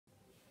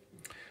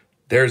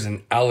There's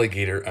an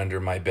alligator under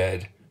my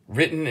bed.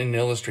 Written and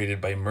illustrated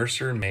by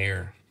Mercer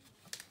Mayer.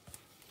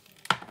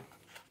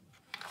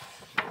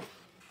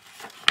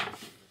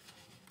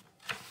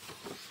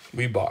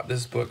 We bought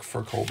this book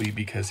for Colby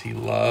because he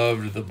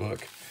loved the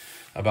book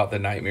about the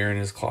nightmare in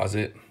his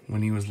closet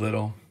when he was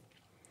little.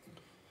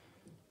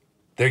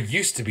 There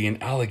used to be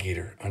an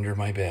alligator under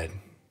my bed.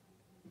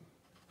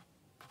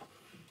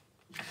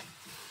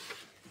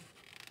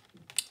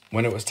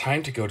 When it was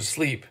time to go to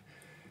sleep,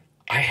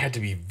 I had to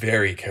be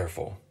very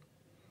careful.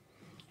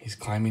 He's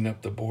climbing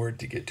up the board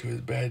to get to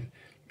his bed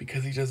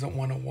because he doesn't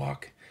want to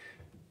walk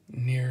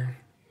near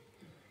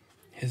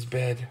his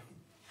bed.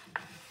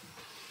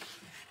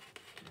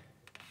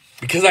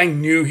 Because I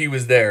knew he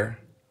was there.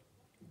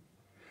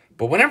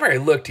 But whenever I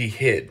looked, he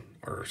hid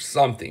or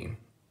something.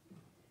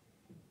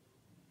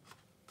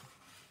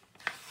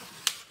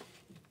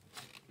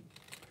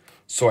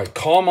 So I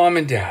call Mom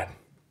and Dad.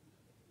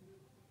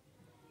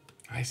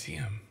 I see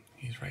him.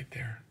 He's right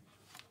there.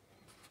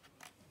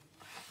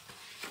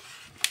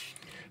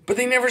 But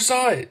they never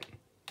saw it.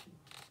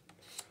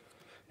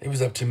 It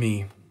was up to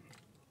me.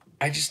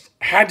 I just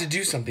had to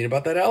do something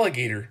about that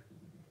alligator.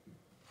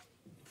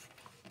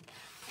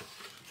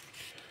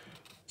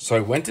 So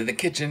I went to the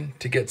kitchen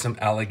to get some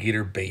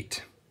alligator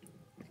bait.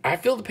 I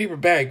filled a paper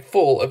bag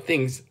full of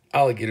things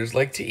alligators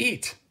like to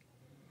eat.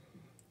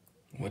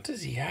 What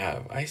does he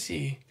have? I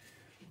see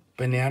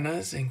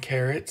bananas and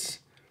carrots,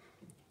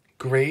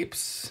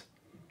 grapes,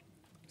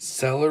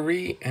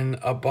 celery, and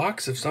a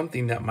box of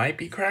something that might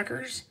be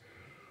crackers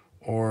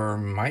or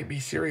might be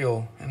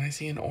cereal. And I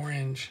see an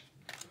orange.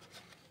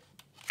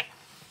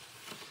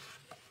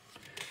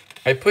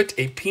 I put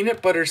a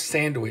peanut butter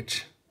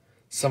sandwich,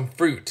 some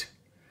fruit,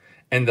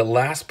 and the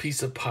last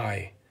piece of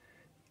pie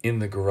in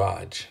the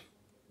garage.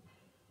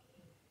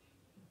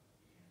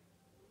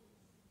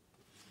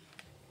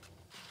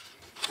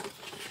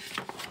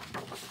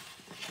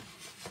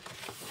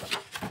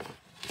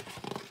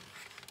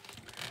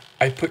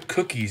 I put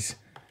cookies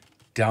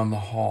down the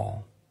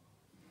hall.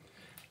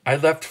 I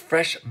left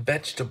fresh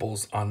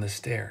vegetables on the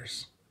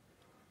stairs.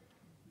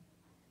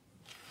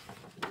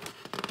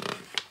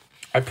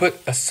 I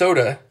put a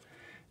soda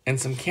and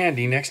some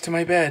candy next to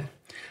my bed.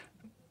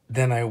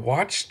 Then I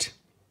watched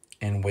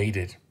and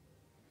waited.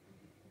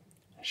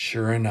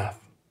 Sure enough,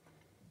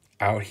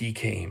 out he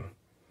came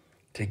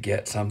to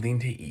get something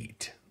to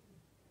eat.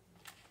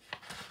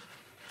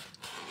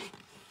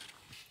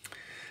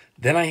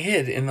 Then I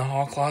hid in the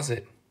hall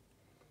closet.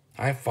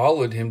 I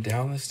followed him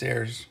down the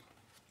stairs.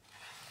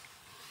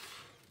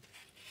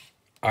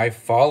 I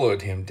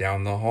followed him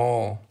down the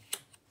hall.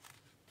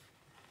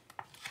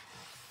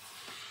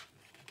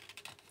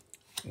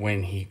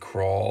 When he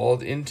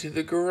crawled into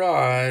the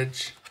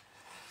garage,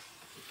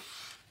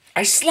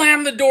 I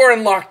slammed the door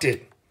and locked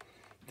it.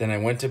 Then I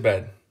went to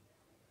bed.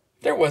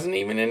 There wasn't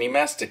even any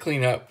mess to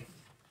clean up.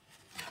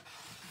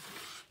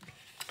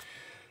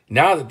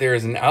 Now that there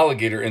is an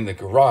alligator in the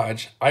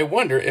garage, I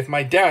wonder if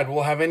my dad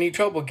will have any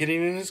trouble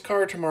getting in his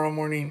car tomorrow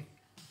morning.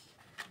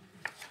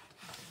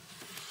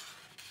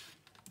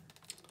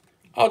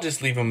 I'll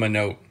just leave him a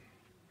note.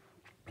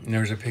 And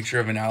there's a picture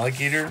of an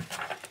alligator.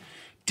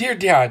 Dear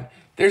Dad,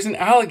 there's an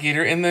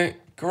alligator in the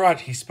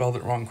garage. He spelled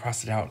it wrong,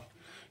 crossed it out.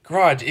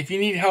 Garage, if you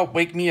need help,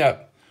 wake me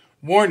up.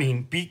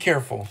 Warning, be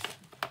careful.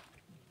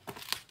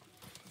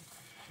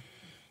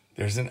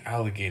 There's an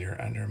alligator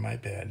under my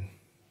bed.